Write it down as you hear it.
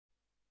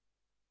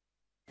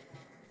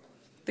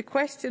The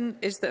question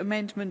is that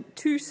Amendment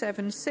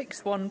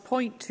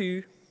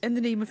 2761.2 in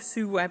the name of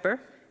Sue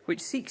Webber, which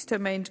seeks to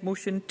amend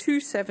Motion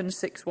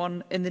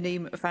 2761 in the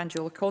name of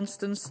Angela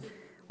Constance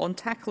on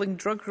tackling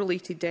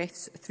drug-related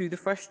deaths through the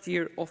first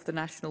year of the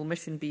National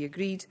Mission be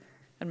agreed,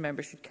 and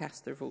members should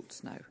cast their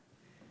votes now.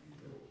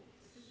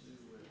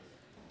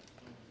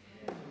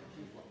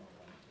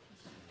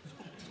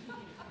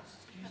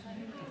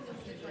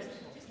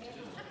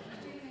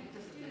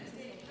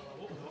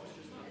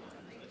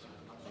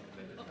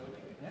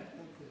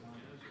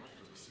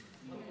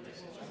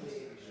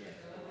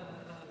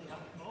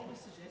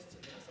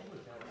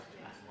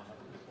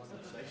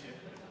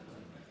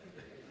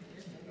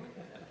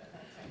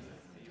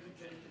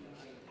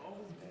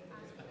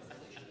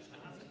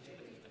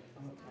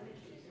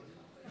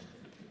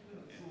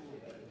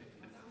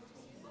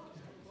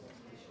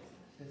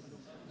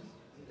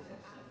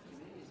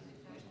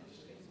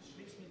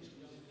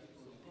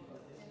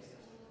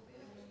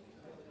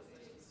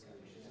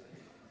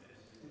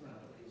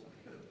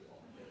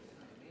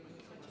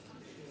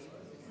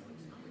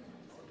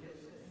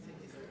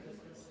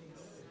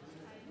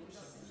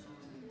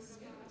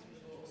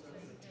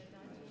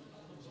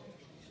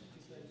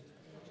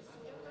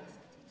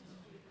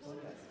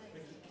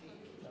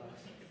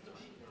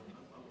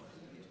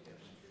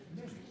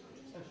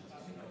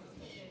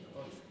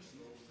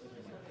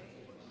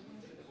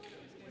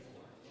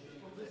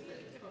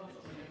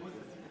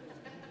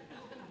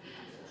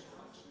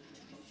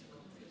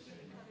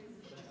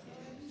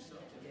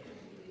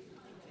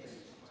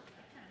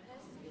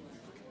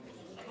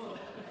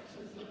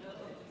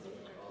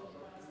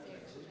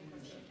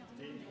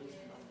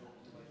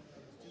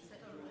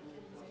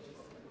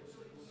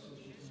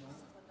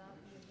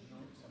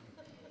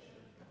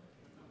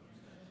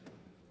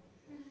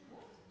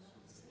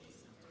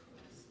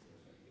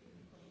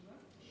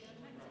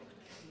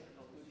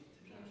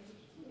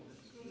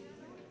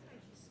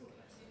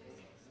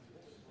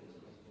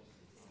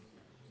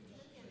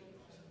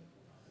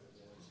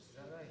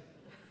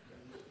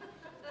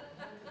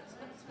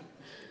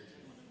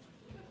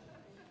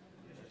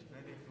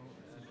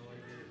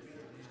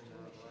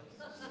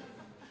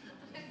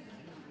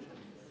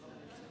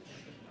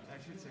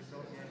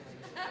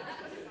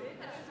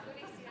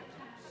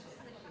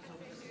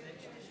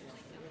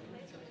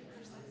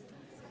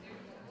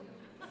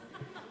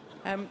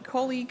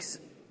 Colleagues,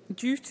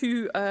 due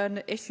to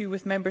an issue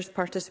with members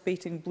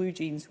participating blue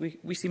jeans,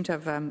 we seem to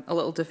have a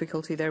little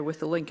difficulty there with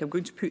the link. I'm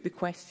going to put the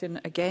question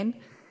again.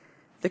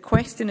 The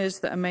question is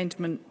that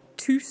Amendment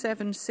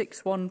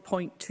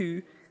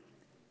 2761.2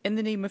 in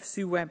the name of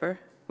Sue Webber,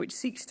 which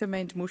seeks to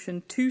amend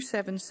Motion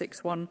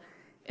 2761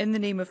 in the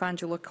name of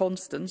Angela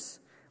Constance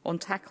on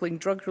tackling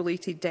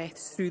drug-related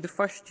deaths through the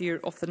first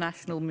year of the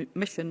National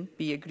Mission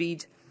be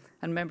agreed,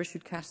 and members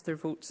should cast their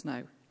votes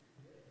now.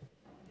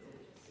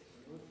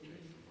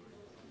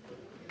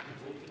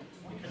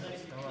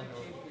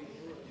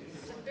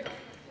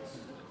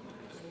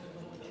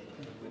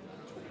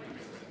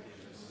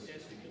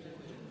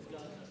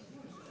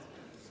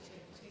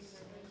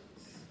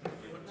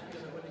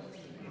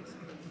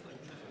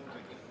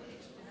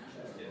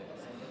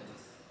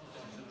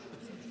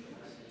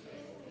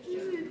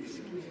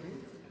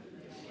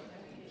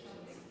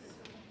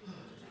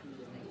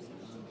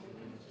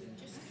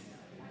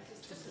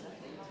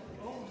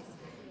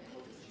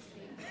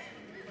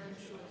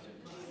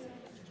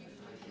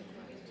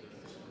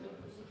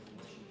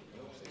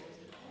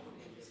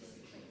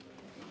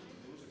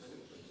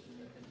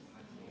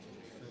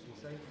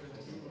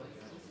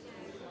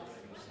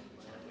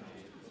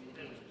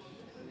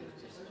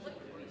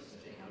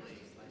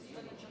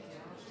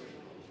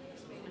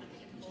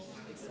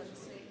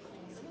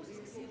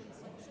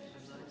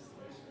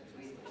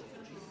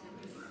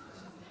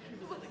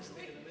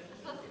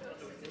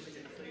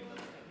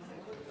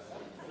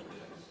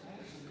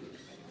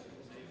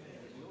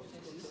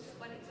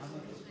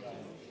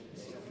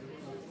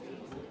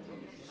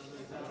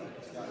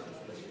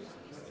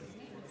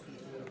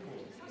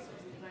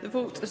 The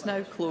vote is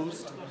now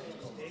closed.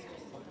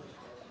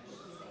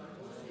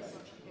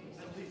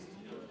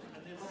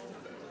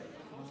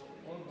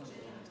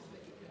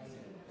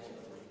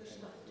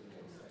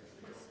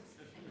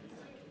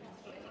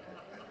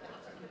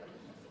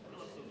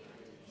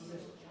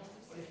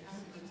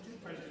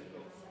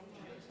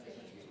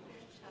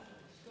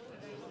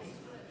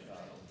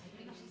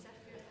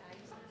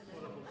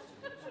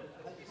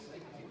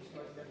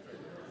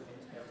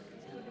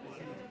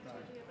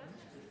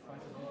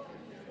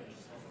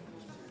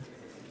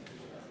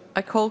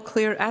 I call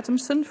Claire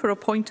Adamson for a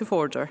point of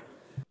order.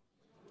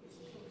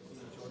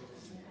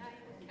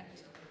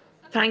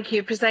 Thank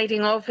you,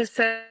 Presiding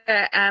Officer.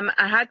 I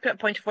had put a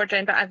point of order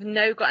in, but I've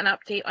now got an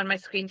update on my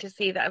screen to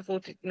say that I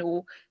voted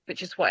no,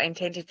 which is what I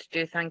intended to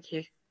do. Thank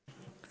you.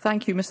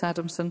 Thank you, Ms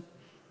Adamson.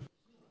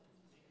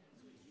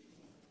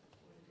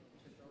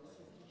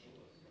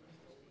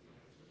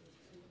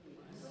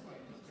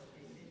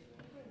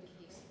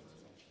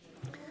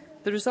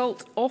 The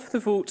result of the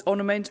vote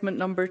on amendment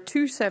number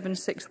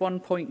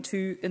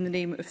 2761.2 in the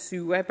name of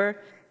Sue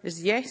Webber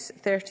is yes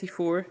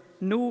 34,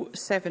 no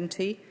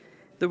 70.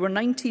 There were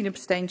 19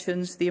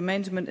 abstentions. The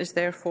amendment is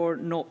therefore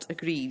not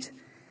agreed.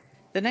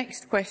 The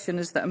next question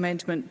is that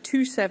Amendment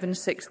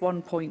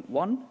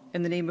 2761.1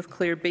 in the name of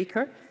Claire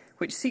Baker,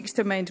 which seeks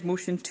to amend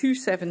Motion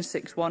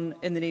 2761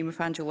 in the name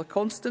of Angela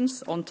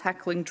Constance on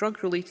tackling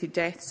drug-related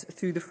deaths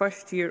through the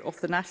first year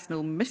of the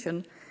National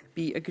Mission,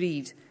 be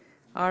agreed.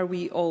 Are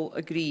we all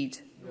agreed?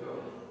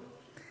 No.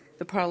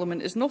 The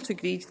Parliament is not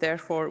agreed,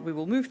 therefore we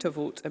will move to a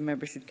vote and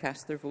members should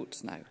cast their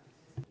votes now.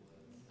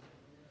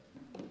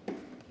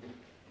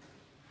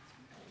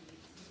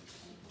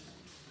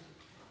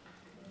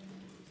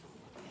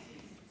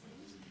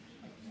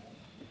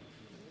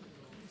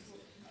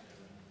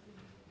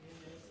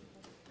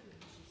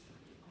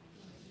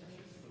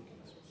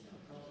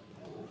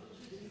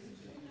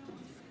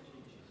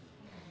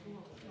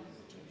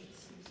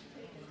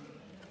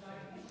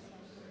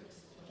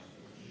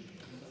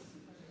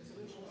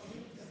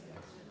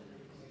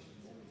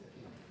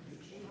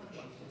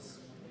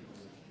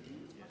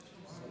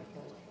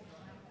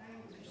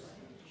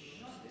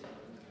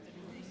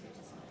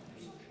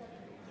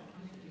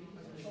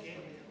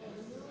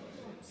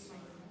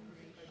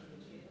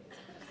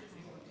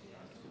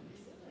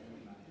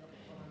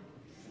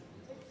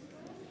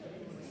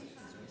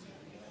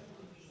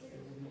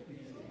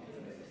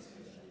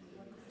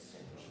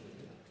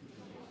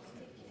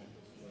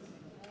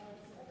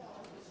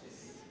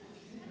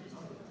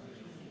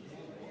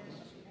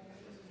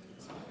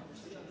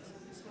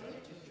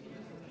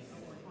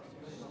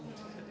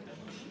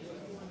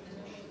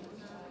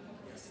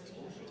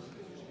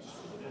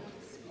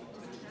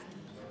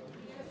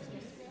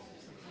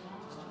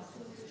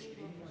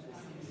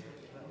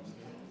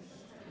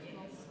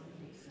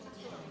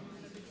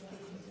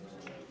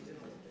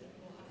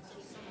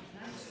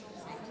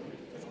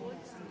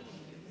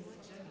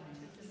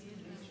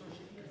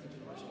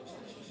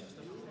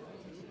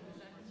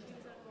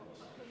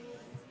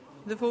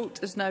 The vote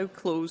is now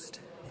closed.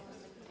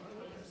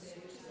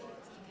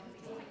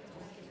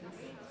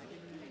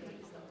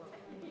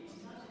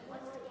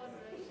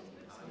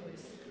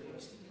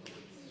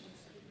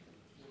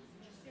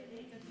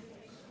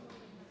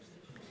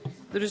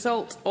 The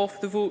result of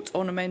the vote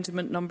on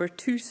amendment number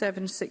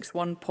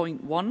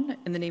 2761.1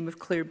 in the name of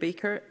Claire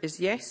Baker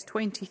is yes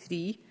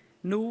 23,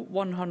 no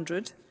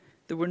 100.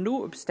 There were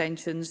no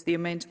abstentions. The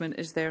amendment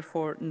is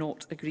therefore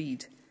not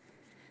agreed.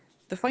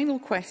 The final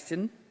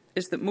question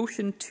is that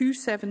motion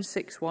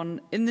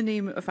 2761 in the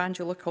name of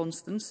Angela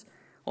Constance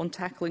on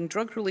tackling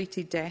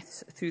drug-related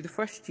deaths through the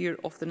first year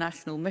of the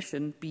National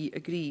Mission be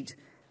agreed.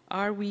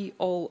 Are we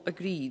all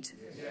agreed?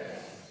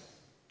 Yes.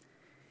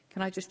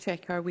 Can I just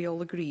check, are we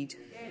all agreed?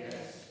 Yes.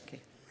 Okay.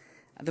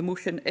 The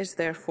motion is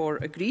therefore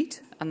agreed,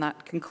 and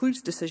that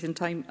concludes decision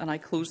time, and I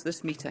close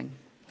this meeting.